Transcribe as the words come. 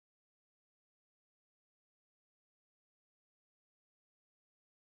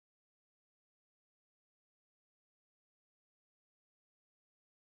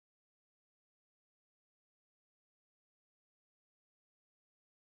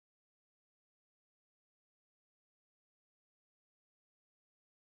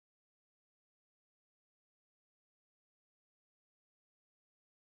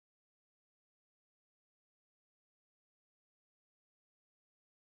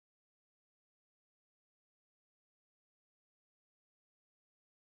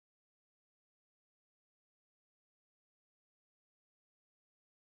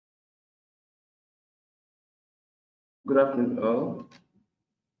Good afternoon, all.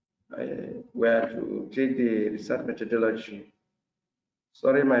 We are to take the research methodology.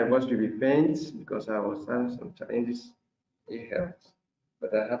 Sorry, my voice will be faint because I was having some challenges in health,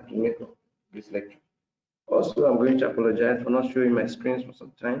 but I have to make up this lecture. Also, I'm going to apologize for not showing my screens for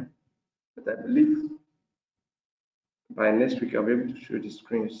some time, but I believe by next week I'll be able to show the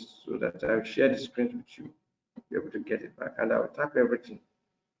screens so that I'll share the screens with you, be able to get it back, and I'll type everything,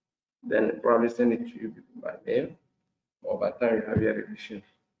 then probably send it to you by mail or by the time you have your revision.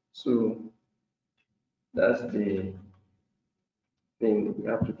 So that's the thing we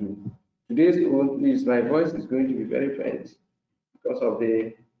have to do. Today's own is my voice is going to be very faint because of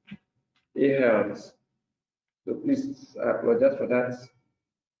the health. So please apologize for that.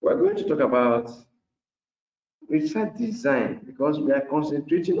 We're going to talk about research design because we are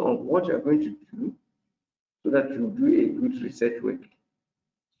concentrating on what you're going to do so that you do a good research work.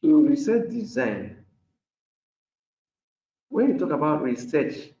 So research design, when you talk about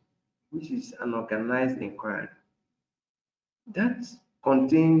research, which is an organized inquiry, that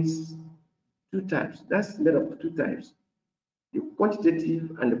contains two types. That's made up of two types, the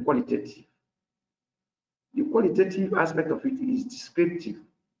quantitative and the qualitative. The qualitative aspect of it is descriptive,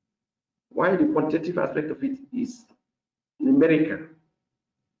 while the quantitative aspect of it is numerical,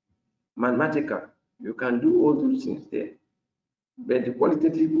 mathematical. You can do all those things there. But the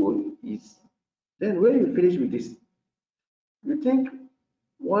qualitative one is, then when you finish with this, you think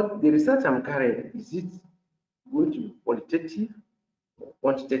what the research I'm carrying, is it going to be qualitative or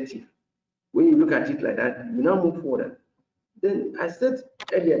quantitative? When you look at it like that, you now move forward. Then I said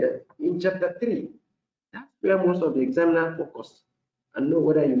earlier that in chapter 3, that's where most of the examiner focus and know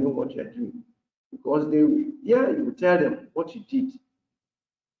whether you know what you're doing. Because you will tell them what you did.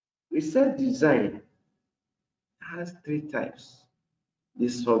 Research design has three types: the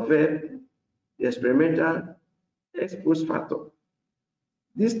survey, the experimental, ex post facto.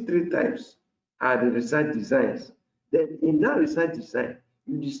 These three types are the research designs. Then in that research design,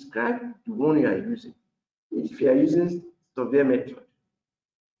 you describe the one you are using. If you are using survey method,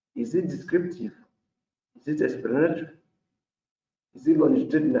 is it descriptive? Is it explanatory? Is it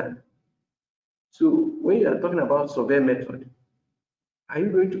longitudinal? So when you are talking about survey method, are you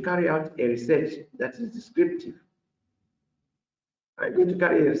going to carry out a research that is descriptive? Are you going to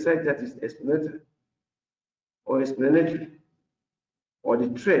carry a research that is explanatory or explanatory, or the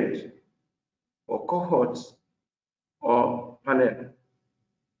trend, or cohorts, or panel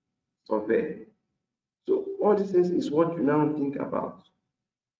survey? So all these things is what you now think about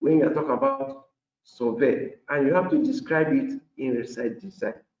when you are talking about survey, and you have to describe it in research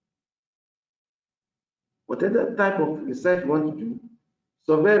design. Whatever type of research you want to do,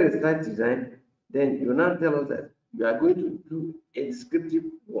 survey research design, then you now tell us that you are going to do a descriptive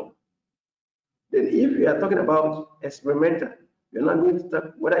one. Then if you are talking about experimental, you're not going to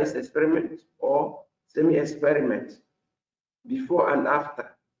talk whether it's experiment or semi-experiment, before and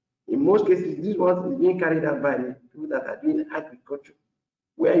after. In most cases, this one is being carried out by people that are doing agriculture,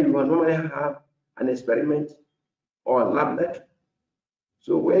 where you will normally have an experiment or a lab lecture.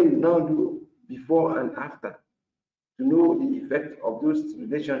 So where you now do before and after to know the effect of those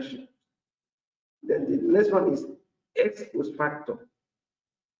relationships. Then the next one is ex post facto.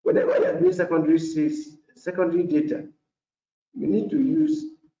 Whenever you are doing secondary data, you need to use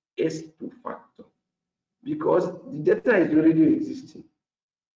ex post facto because the data is already existing.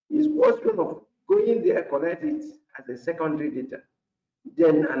 It's what's sort of going there, collect it as a secondary data,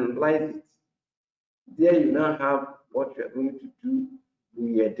 then analyze it. There you now have what you are going to do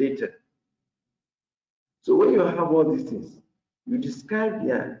with your data. So when you have all these things, you describe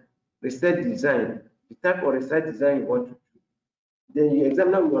your research design, the type of research design you want to do. Then your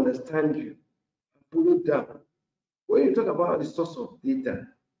examiner will understand you and follow down. When you talk about the source of data,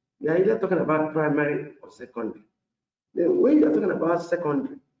 you are either talking about primary or secondary. Then when you are talking about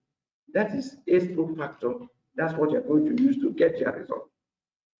secondary, that is ex post facto. That's what you're going to use to get your result.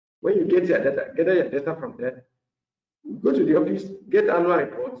 When you get your data, gather your data from there, you go to the office, get annual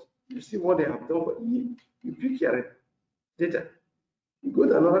report, you see what they have done for the year, you pick your data. You go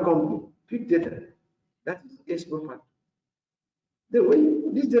to another company, pick data. That is ex post facto. Then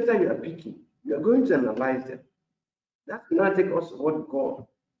when this data you are picking, you are going to analyze them. That will now take us to what we call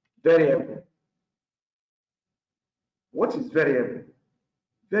variable. What is variable?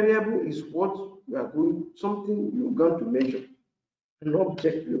 Variable is what you are something you're going to measure, an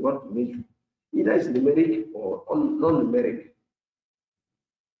object you want to measure. Either it's numeric or non-numeric.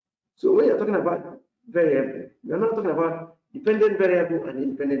 So when you're talking about variable, you're not talking about dependent variable and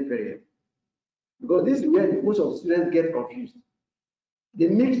independent variable. Because this is where most of the students get confused. They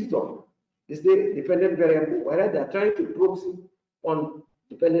mix it up. is the dependent variable, whereas they are trying to proxy on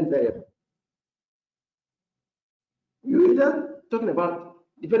dependent variable. You either talking about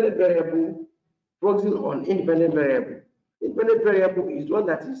dependent variable proxying on independent variable. Independent variable is one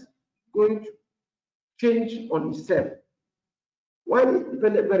that is going to change on itself. While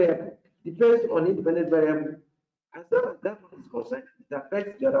dependent variable depends on independent variable, as far as that one is concerned, it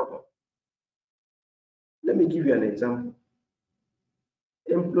affects the other one. Let me give you an example.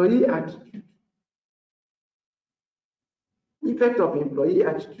 Employee attitude. Effect of employee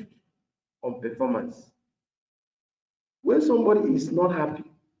attitude on performance. When somebody is not happy,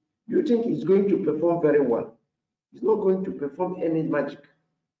 you think he's going to perform very well. He's not going to perform any magic.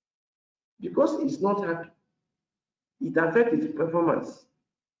 Because he's not happy, it affects his performance.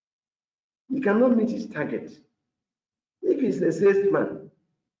 He cannot meet his target. If he's a salesman,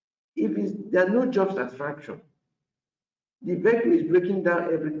 if there's no job satisfaction, the vehicle is breaking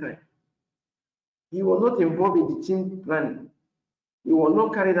down every time. He will not involve in the team planning. He will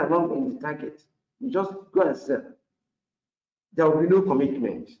not carry it along in the target. He just go and sell. There will be no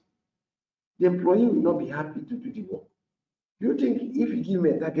commitment. The employee will not be happy to do the work. Do you think if you give him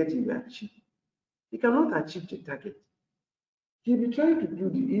a target, he will achieve? He cannot achieve the target. He'll be trying to do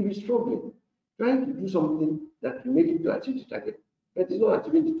he'll be struggling, trying to do something that will make him to achieve the target, but he's not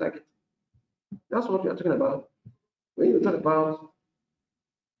achieving the target. That's what we are talking about. When you talk about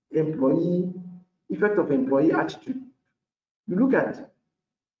employee, effect of employee attitude, you look at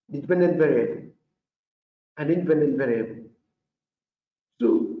the dependent variable and independent variable.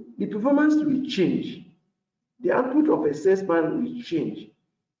 So the performance will change. The output of a salesman will change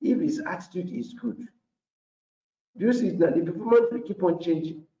if his attitude is good. Do you see that the performance will keep on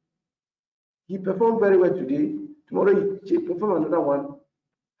changing? He performed very well today, tomorrow he perform another one,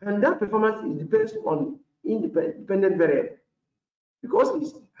 and that performance depends on independent variable. Because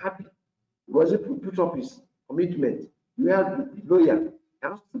he's happy, he was able to put up his commitment, you have to be loyal, he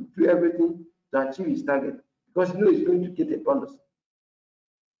has to do everything to achieve his target because he knows he's going to get a bonus.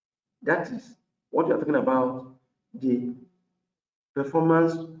 That is what you're talking about, the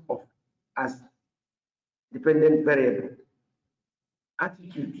performance of as dependent variable.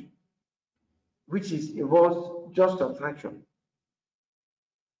 Attitude, which involves job satisfaction,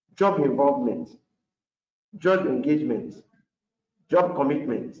 job involvement, job engagement, job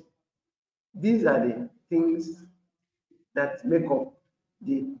commitment. These are the things that makes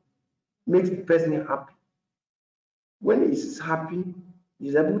the person happy. When he's happy,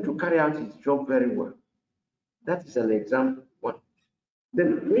 he's able to carry out his job very well. That is an example one.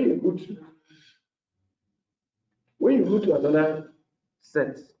 Then when you go to another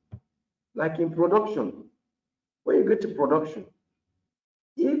set, like in production, when you get to production,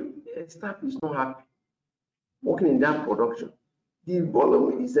 if a staff is not happy working in that production, the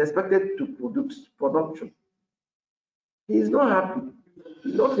volume is expected to produce production. He is not happy,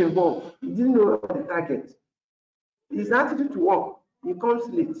 he's not involved, he didn't know about the target. His attitude to work, he comes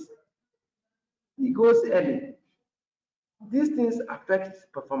late, he goes early. These things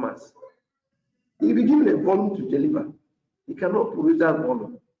affect performance. If you give him a volume to deliver, he cannot produce that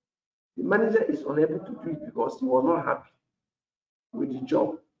volume. The manager is unable to do it because he was not happy with the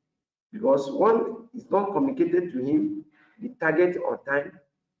job. Because one is not communicated to him the target on time,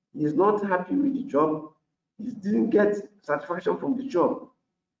 he is not happy with the job, he didn't get satisfaction from the job.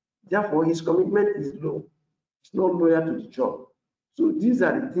 Therefore, his commitment is low. He's not loyal to the job. So these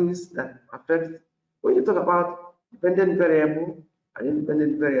are the things that affect. When you talk about dependent variable and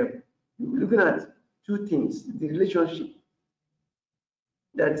independent variable, you're looking at two things: the relationship.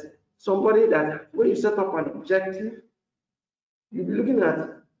 That somebody that when you set up an objective, you'll be looking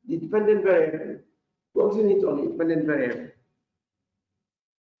at the dependent variable, focusing it on the independent variable.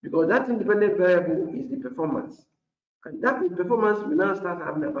 Because that independent variable is the performance. And that performance will now start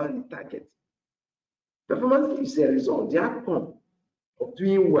having about the target. Performance is a result, the outcome of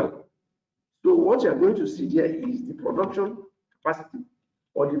doing well. So what you're going to see there is the production capacity,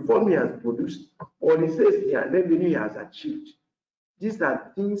 or the volume he has produced, or the sales revenue he has achieved. These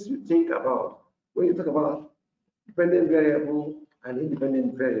are things you think about when you talk about dependent variable and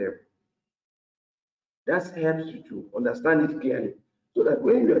independent variable. That helps you to understand it clearly, so that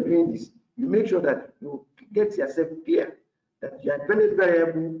when you are doing this, you make sure that you get yourself clear that your dependent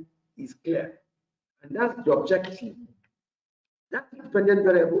variable is clear, and that's the objective. That dependent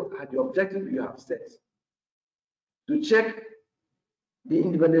variable are the objective you have set. To check the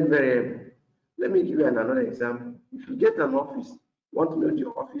independent variable, let me give you another example. If you get an office, want to know the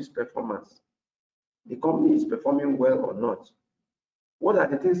office performance, the company is performing well or not, what are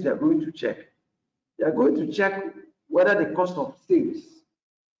the things you are going to check? You are going to check whether the cost of sales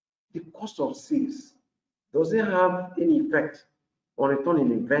the cost of sales, does it have any effect on return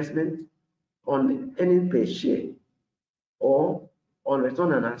on investment, on earning per share, or on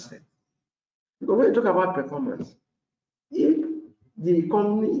return on asset? Because when you talk about performance, if the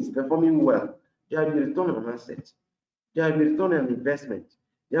company is performing well, there will be return on asset, there will be return on investment,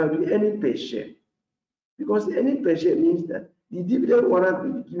 there will be earning per share. Because earning per share means that the dividend warrant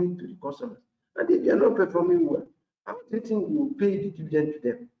will be given to the customers. And if they are not performing well, how do you think you will pay the dividend to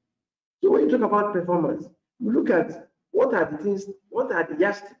them? So when you talk about performance, you look at what are the things, what are the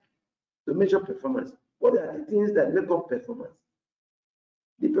yardsticks to measure performance? What are the things that make up performance?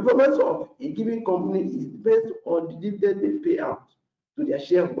 The performance of a given company is based on the dividend they pay out to their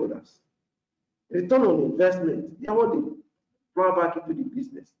shareholders. Return on investment, they are what they pour back into the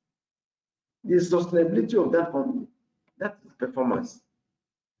business. The sustainability of that company, that is performance.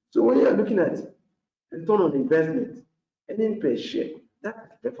 So when you are looking at return on investment, earning per share,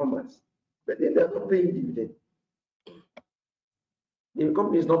 that is performance. But then they are not paying dividend. The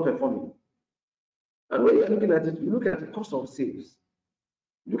company is not performing. And when you are looking at it, you look at the cost of sales,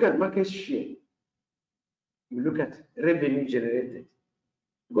 you look at market share, you look at revenue generated.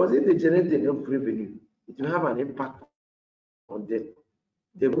 Because if they generate enough revenue, it will have an impact on them.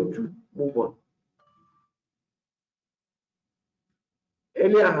 They want to move on.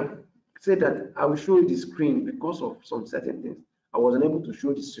 Earlier, I have said that I will show you the screen because of some certain things. I was unable to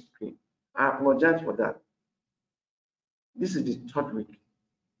show the screen. I apologize for that. This is the third week.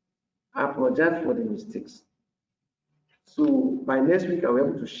 I apologize for the mistakes. So by next week, I'll be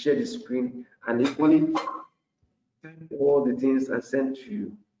able to share the screen and equally type all the things and send to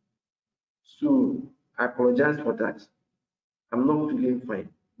you. So I apologize for that. I'm not feeling fine,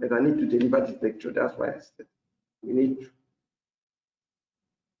 but I need to deliver this lecture. That's why I said we need to.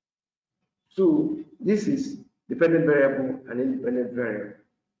 So this is dependent variable and independent variable.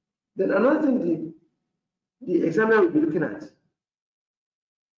 Then another thing the examiner will be looking at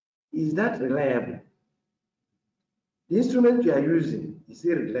is that reliable. The instrument you are using, is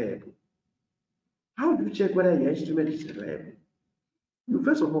it reliable? How do you check whether your instrument is reliable? You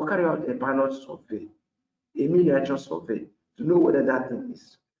first of all carry out a pilot survey, a miniature survey, to know whether that thing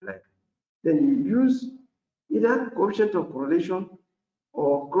is reliable. Then you use either coefficient of correlation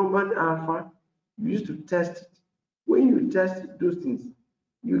or Krombacher alpha, you use to test it. When you test those things,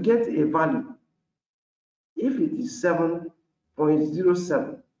 you get a value. If it is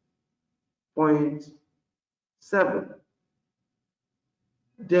 7.07, 0.7,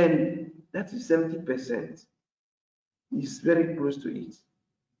 then that is 70%. It's very close to it.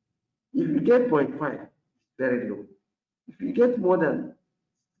 If you get 0.5, it's very low. If you get more than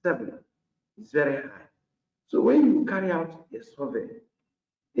 7, it's very high. So when you carry out a survey,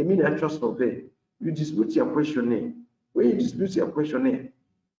 a miniature survey, you distribute your questionnaire. When you distribute your questionnaire,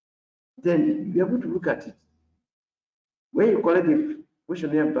 then you're able to look at it. When you collect the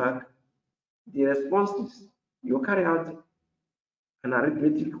questionnaire back, the responses, you carry out an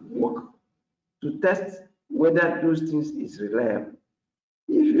arithmetic work to test whether those things is reliable.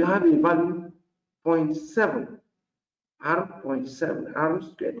 If you have a value 0.7, R 0.7, R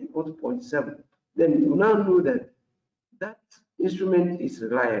squared equal to 0.7, then you now know that that instrument is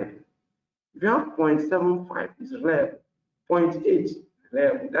reliable. If you have 0.75, it's reliable. 0.8,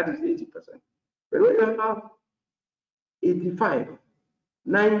 reliable, that is 80%. But when you have 85,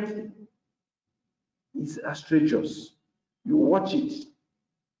 90, it's astrocious. You watch it,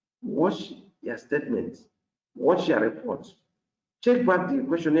 watch your statements, watch your reports, check back the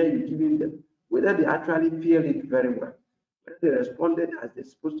questionnaire you're giving them, whether they actually feel it very well, whether they responded as they're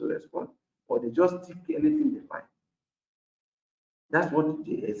supposed to respond, or they just tick anything they find. That's what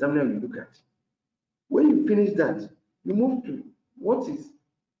the examiner will look at. When you finish that, you move to what is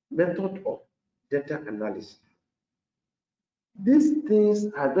method of data analysis. These things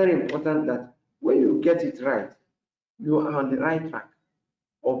are very important that when you get it right, you are on the right track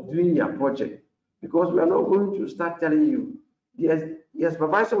of doing your project, because we are not going to start telling you, yes, your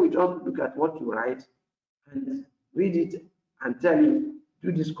supervisor will just look at what you write and read it and tell you,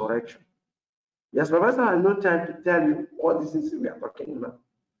 do this correction. Your supervisor has no time to tell you all these things we are talking about.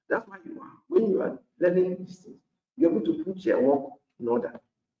 That's why you are, when you are learning these things, you're able to put your work in order.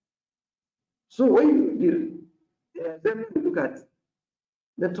 So when you then you look at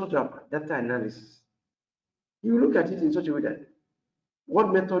method of data analysis, you look at it in such a way that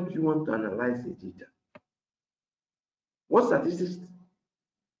what method do you want to analyze the data? What statistics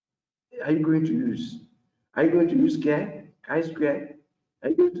are you going to use? Are you going to use chi-square? Are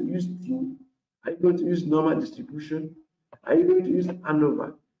you going to use T? Are you going to use normal distribution? Are you going to use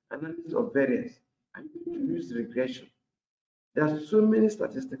ANOVA, analysis of variance? Are you going to use regression? There are so many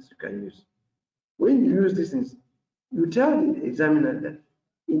statistics you can use. When you use these things, you tell the examiner that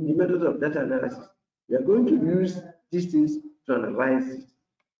in the method of data analysis, you are going to use these things to analyze it.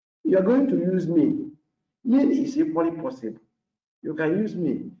 You are going to use mean. Mean is equally possible. You can use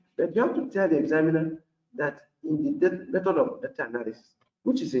mean, but you have to tell the examiner that in the method of data analysis,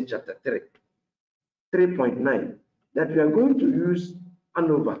 which is in chapter 3, 3.9, that we are going to use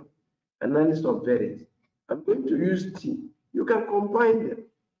ANOVA, analysis of variance. I'm going to use T. You can combine them.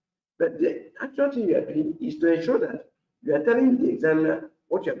 But the actual thing you are doing is to ensure that you are telling the examiner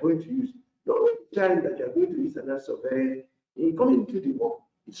what you are going to use. Not only telling that you are going to use analysis of variance, in coming to the work,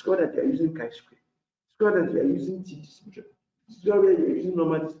 it's called that you are using chi-square. It's called that you are using T distribution. It's called that you are using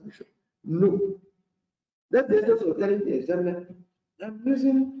normal distribution. No. That is also telling the examiner, I'm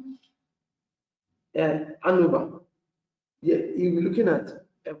using ANOVA. Yeah, you'll be looking at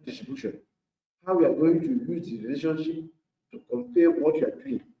F distribution, how we are going to use the relationship to compare what you are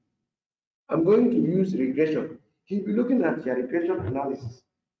doing. I'm going to use regression. He'll be looking at your regression analysis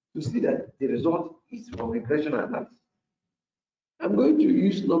to see that the result is from regression analysis. I'm going to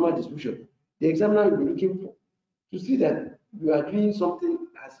use normal distribution. The examiner will be looking for to see that you are doing something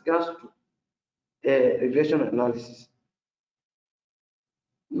as regards to regression analysis.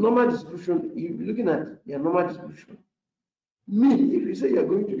 Normal distribution, you'll be looking at your normal distribution. Mean, if you say you're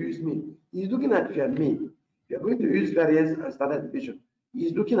going to use mean, he's looking at your mean. You're going to use variance and standard deviation.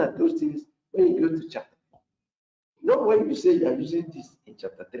 He's looking at those things when you go to chapter 4. Not when you say you're using this in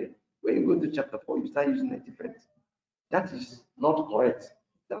chapter 3. When you go to chapter 4, you start using a different. That is not correct.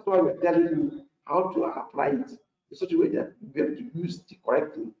 That's why we're telling you how to apply it in such a way that you'll be able to use the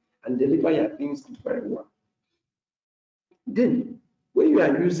correct thing and deliver your things very well. Then, when you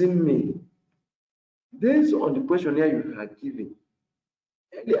are using mean, based on the questionnaire you are given,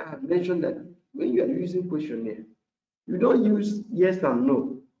 earlier I have mentioned that when you are using questionnaire, you don't use yes and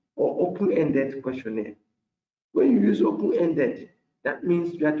no or open-ended questionnaire. When you use open-ended, that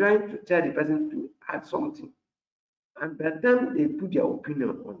means you are trying to tell the person to add something. And by the time they put their opinion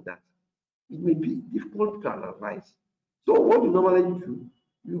on that, it may be difficult to analyze. So what you normally do,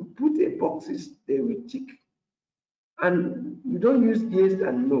 you put a boxes they will tick. And you don't use yes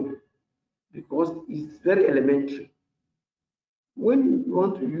and no because it's very elementary. When you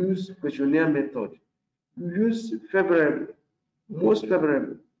want to use questionnaire method, you use favorable, most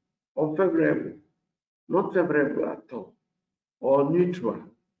favorable, unfavorable, not favorable at all, or neutral.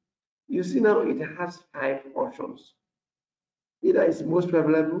 You see now it has 5 options. Either it's most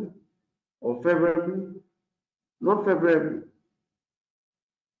favorable, unfavorable, not favorable,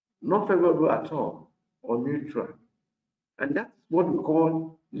 not favorable at all, or neutral. And that's what we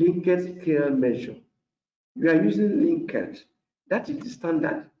call Likert scale measure. We are using Likert. That is the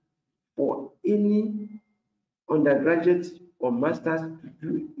standard for any undergraduate or master's to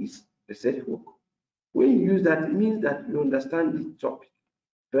do its research work. When you use that, it means that you understand the topic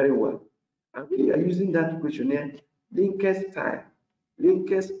very well. And when you are using that questionnaire, Likert style,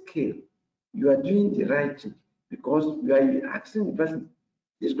 Likert scale, you are doing the right thing because you are asking the person,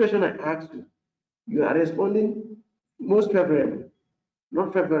 this question I asked you, you are responding most favorable,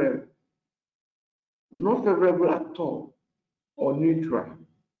 not favorable, not favorable at all, or neutral.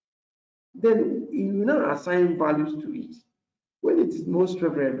 Then you now assign values to it. When it is most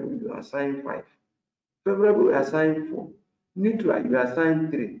favorable, you assign 5. Favorable, you assign 4. Neutral, you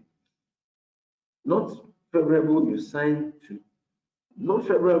assign 3. Not favorable, you assign 2. Not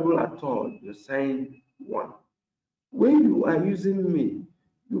favorable at all, you assign 1. When you are using mean,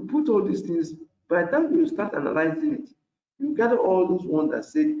 you put all these things, by the time you start analyzing it, you gather all those ones that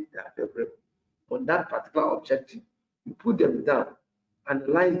say they are favorable on that particular objective. You put them down,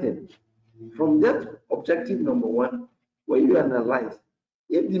 analyze them. From that objective number 1, when you analyze,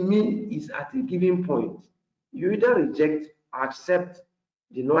 if the mean is at a given point, you either reject or accept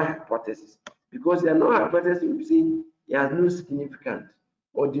the null hypothesis because the null hypothesis will say it has no significance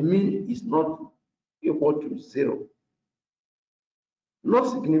or the mean is not equal to 0. Not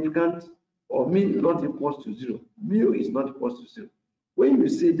significant or mean not equals to 0. Mu is not equals to 0. When you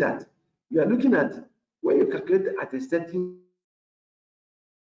say that, you are looking at when you calculate at a certain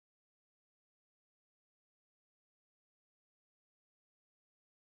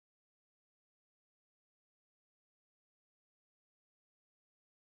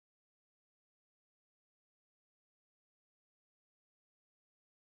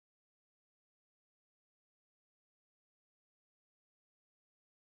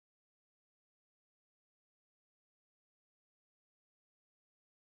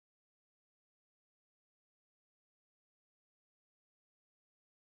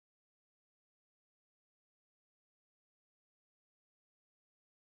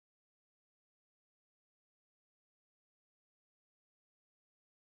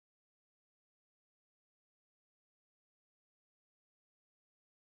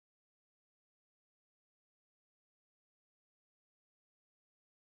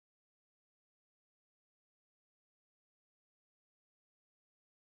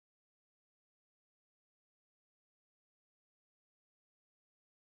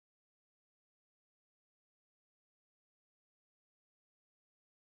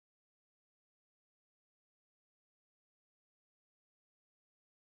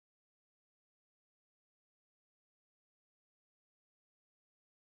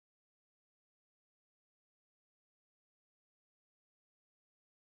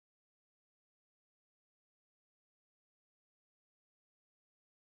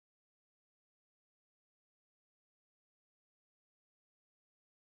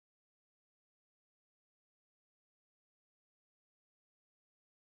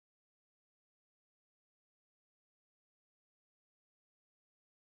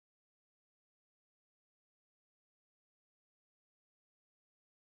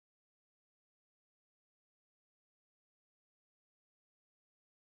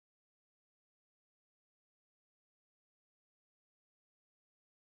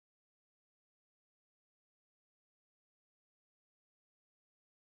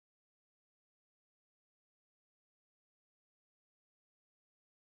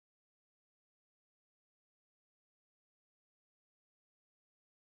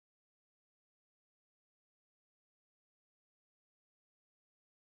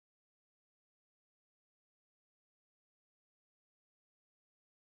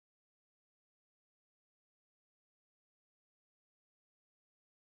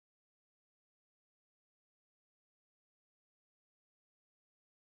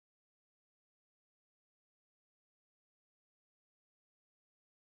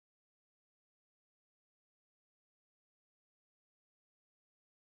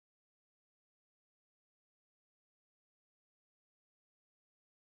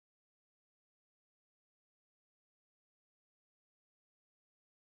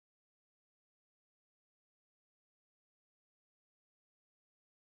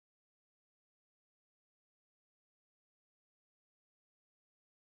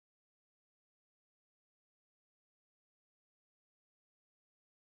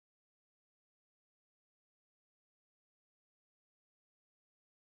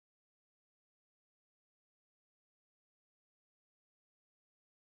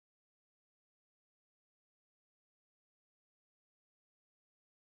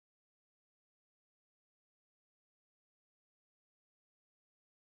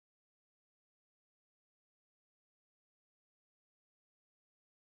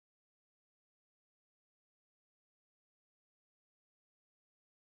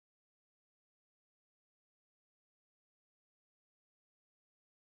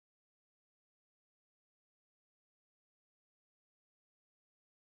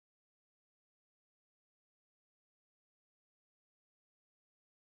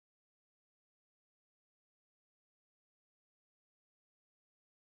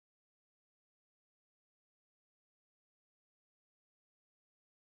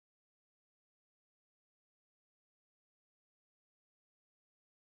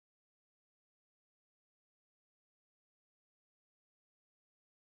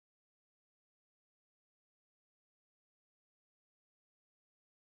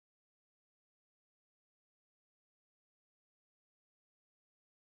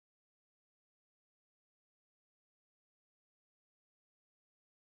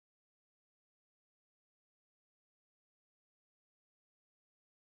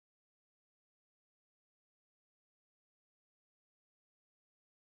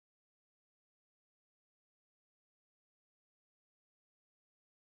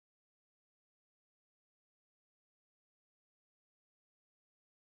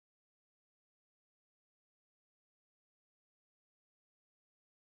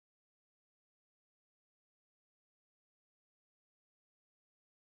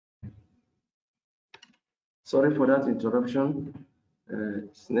Sorry for that interruption.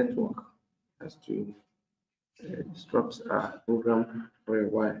 This network has to disrupt our program for a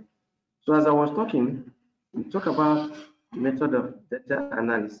while. So as I was talking, we talk about the method of data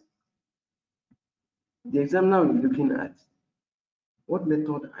analysis. The examiner will be looking at what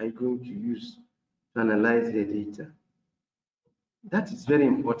method are you going to use to analyze the data. That is very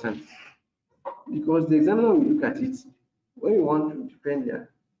important because the examiner will look at it when you want to defend your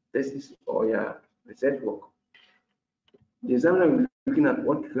thesis or your research work. The examiner will be looking at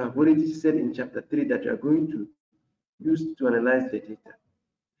what you have already said in chapter 3 that you are going to use to analyze the data.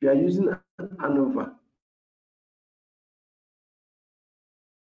 If you are using ANOVA,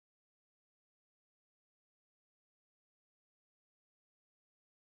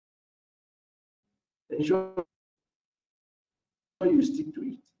 ensure you stick to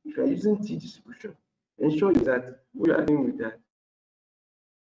it. If you are using T distribution, ensure that what you are doing with that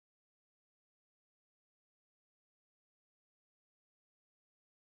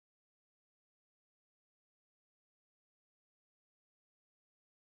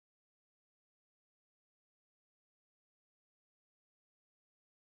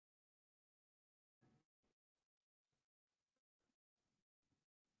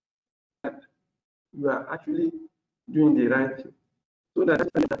you are actually doing the right thing. So that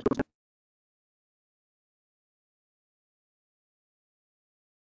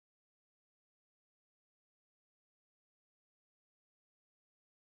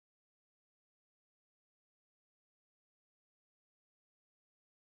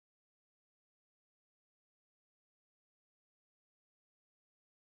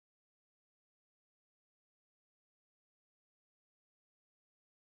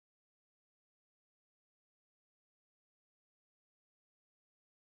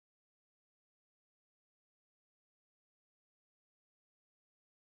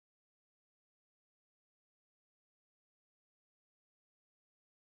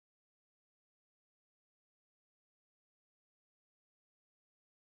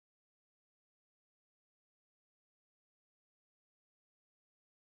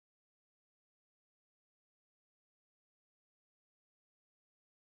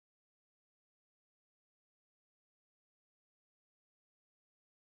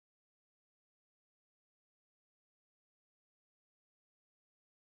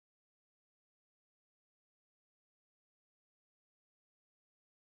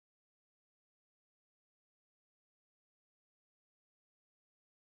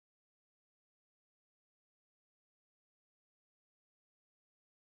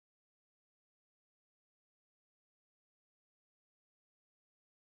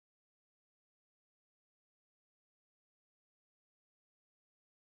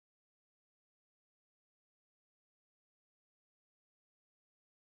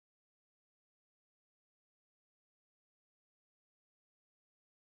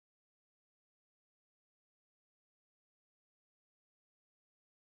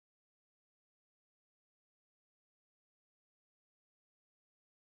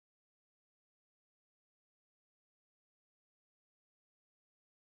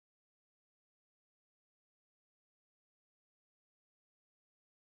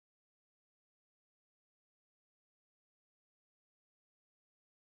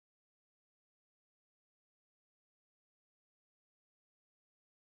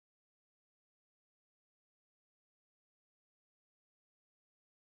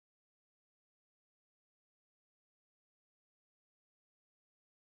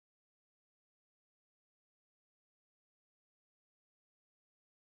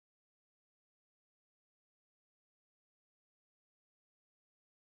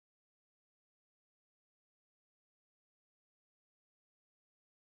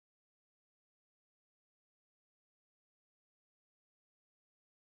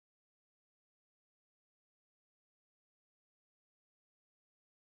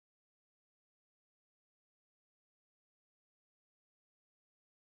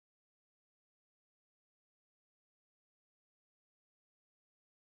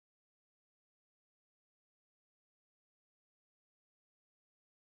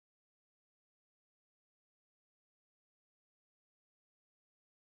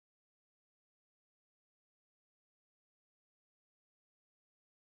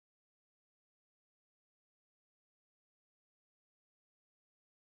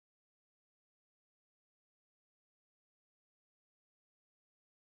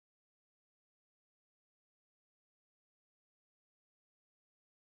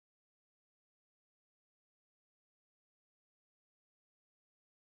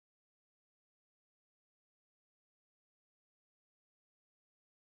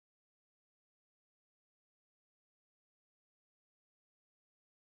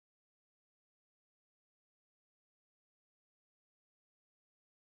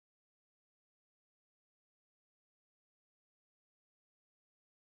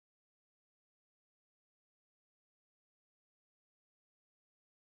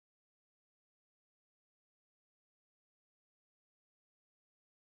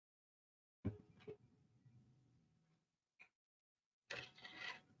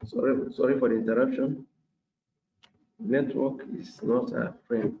Sorry for the interruption. Network is not our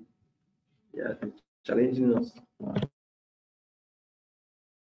friend. It has been challenging us.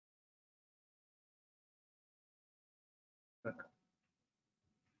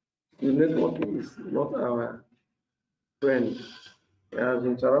 The network is not our friend. It has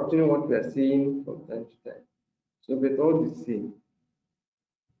been interrupting what we are seeing from time to time. So, with all the same,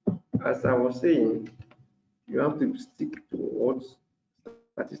 as I was saying, you have to stick to what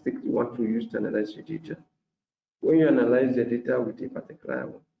statistics you want to use to analyze your data. When you analyze the data with a particular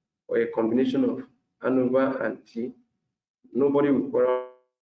one, or a combination of ANOVA and T, nobody will quarrel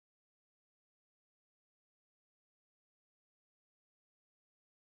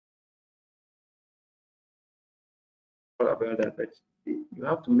about that, but you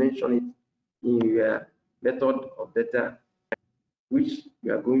have to mention it in your method of data, which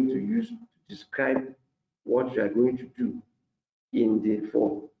you are going to use to describe what you are going to do in the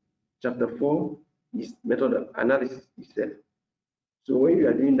 4. Chapter 4 is method of analysis itself. So when you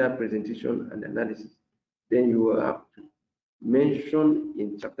are doing that presentation and analysis, then you will have to mention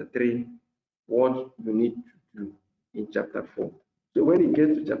in chapter 3 what you need to do in chapter 4. So when you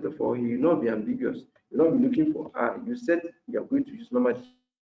get to chapter 4, you will not be ambiguous. You will not be looking for you said you are going to use normal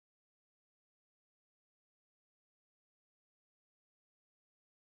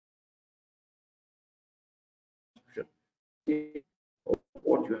distribution of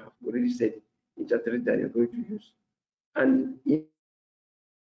what you have already said in chapter 3 that you're going to use. And in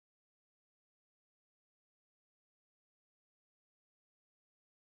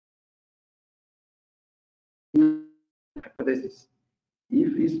hypothesis,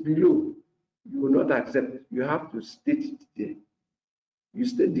 if it's below, you will not accept. You have to state it there. You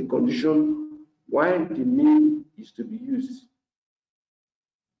state the condition why the mean is to be used.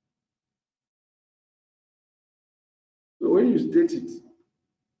 So when you state it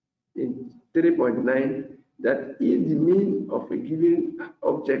in 3.9, that if the mean of a given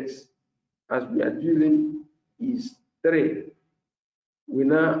object as we are dealing is 3, we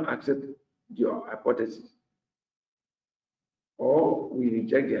now accept your hypothesis or we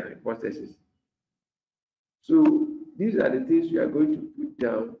reject the hypothesis. So these are the things we are going to put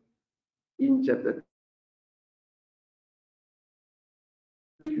down in chapter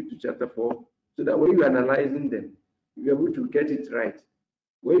 2 to chapter 4, so that when you are analyzing them, you're able to get it right.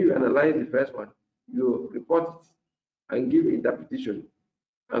 When you analyze the first one, you report it and give interpretation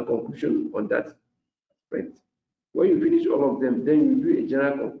and conclusion on that aspect. When you finish all of them, then you do a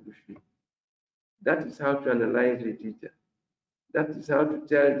general conclusion. That is how to analyze the data. That is how to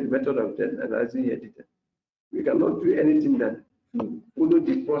tell the method of analyzing your data. We cannot do anything than to follow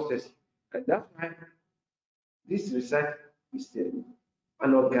the process. And that's why this research is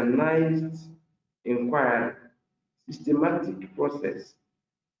an organized inquiry, systematic process.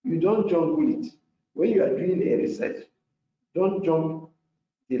 You don't jump with it. When you are doing a research, don't jump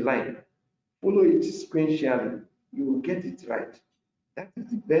the line. Follow it sequentially. You will get it right. That is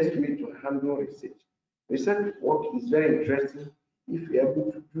the best way to handle research. Research work is very interesting if you're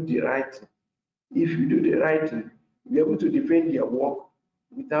able to do the right thing. If you do the right thing, you're able to defend your work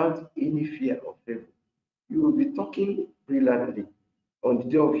without any fear of failure. You will be talking brilliantly on the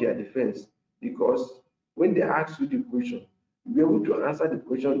day of your defense, because when they ask you the question, you'll be able to answer the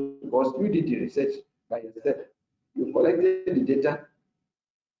question because you did the research by yourself. You collected the data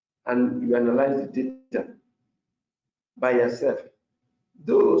and you analyze the data by yourself.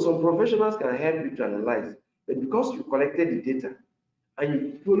 Though some professionals can help you to analyze, but because you collected the data and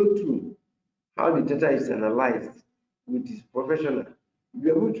you follow through how the data is analyzed with this professional,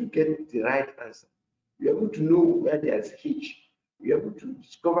 you're able to get the right answer. You're able to know where there's hitch. You're able to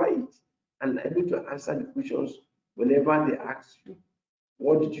discover it and able to answer the questions whenever they ask you,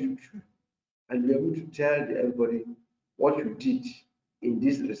 what did you do? And you're able to tell everybody what you did in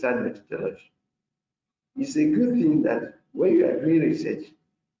this research methodology. It's a good thing that when you are doing research,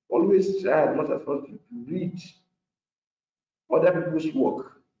 always try as much as possible to read other people's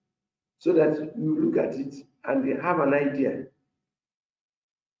work so that you look at it and you have an idea.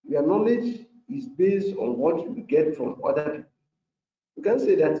 Your knowledge is based on what you get from other people. You can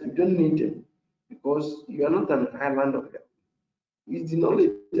say that you don't need them because you are not an island of your own. It's the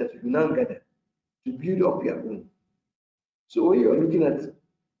knowledge that you now gather to build up your own. So when you are looking at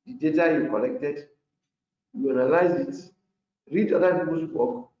the data you collected, you analyze it, read other people's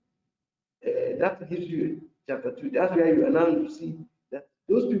work, that gives you chapter 2. That's where you are now to see that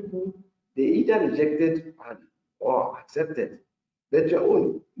those people, they either rejected or accepted. But your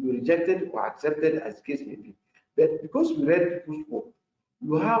own, you rejected or accepted as the case may be. But because you read people's work,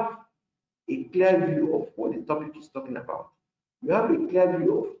 you have a clear view of what the topic is talking about. You have a clear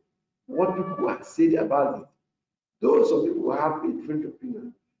view of what people have said about it. Though some people have a different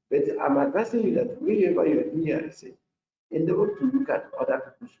opinion, but I'm advising you that wherever you are doing your research, endeavor to look at other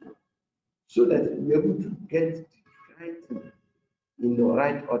people's work so that you're able to get the right thing in the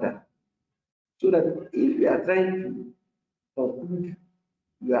right order. So that if you are trying to conclude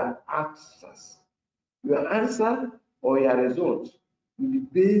your answer or your result will be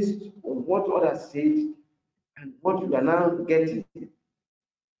based on what others said and what you are now getting,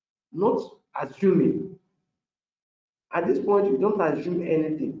 not assuming. At this point, you don't assume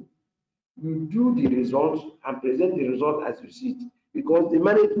anything. You do the result and present the result as you see it, because the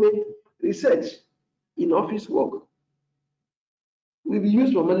management research in office work will be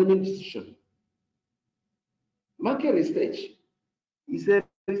used for management decision. Market research is a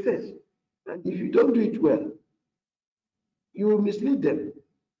research, and if you don't do it well, you will mislead them.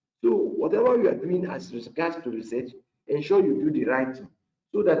 So whatever you are doing as regards to research, ensure you do the right thing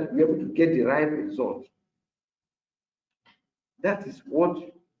so that you're able to get the right result. That is what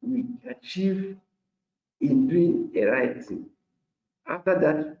we achieve in doing a right thing. After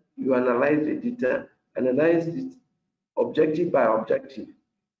that, you analyze the data, analyze it objective by objective.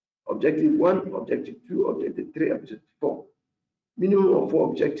 Objective 1, objective 2, objective 3, objective 4. Minimum of 4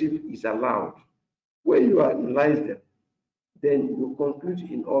 objectives is allowed. When you analyze them, then you conclude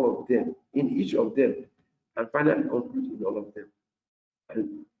in all of them, in each of them, and finally conclude in all of them.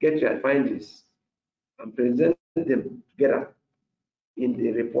 And get your findings and present them together in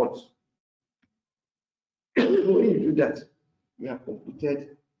the report. When you do that, you have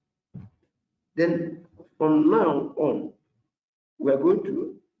completed. Then from now on, we are going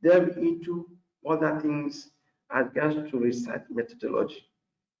to delve into other things as regards to research methodology.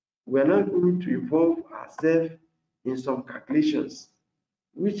 We are now going to involve ourselves in some calculations,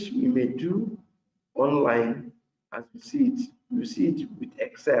 which we may do online as we see it. You see it with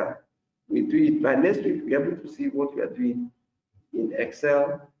Excel. We do it by next week, we're able to see what we are doing in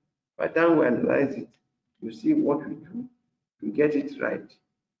Excel. By the time we analyze it, you see what we do to get it right.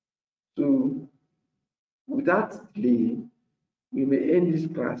 So without delay, we may end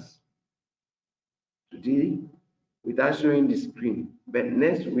this class today without showing the screen, but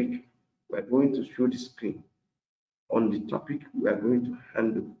next week we're going to show the screen on the topic we are going to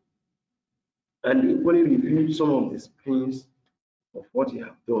handle, and equally review some of the screens of what you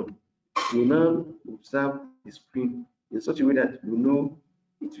have done. You now observe the screen in such a way that you know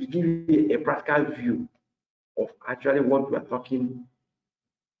it will give you a practical view of actually what we are talking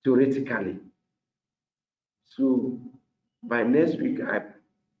theoretically. So by next week,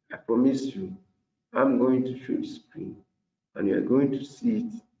 I promise you, I'm going to show the screen and you're going to see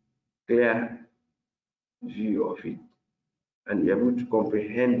it, clear view of it, and you're able to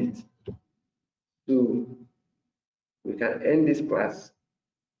comprehend it. So we can end this class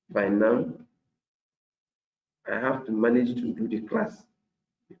by now. I have to manage to do the class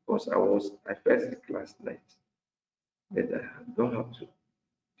because I first the class night, but I don't have to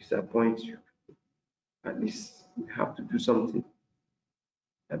disappoint you. At least we have to do something.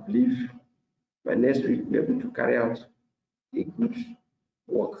 I believe by next week we're able to carry out a good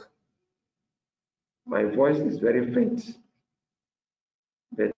work. My voice is very faint,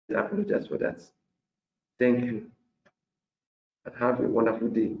 but I apologize for that. Thank you and have a wonderful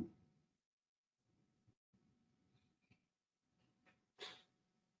day.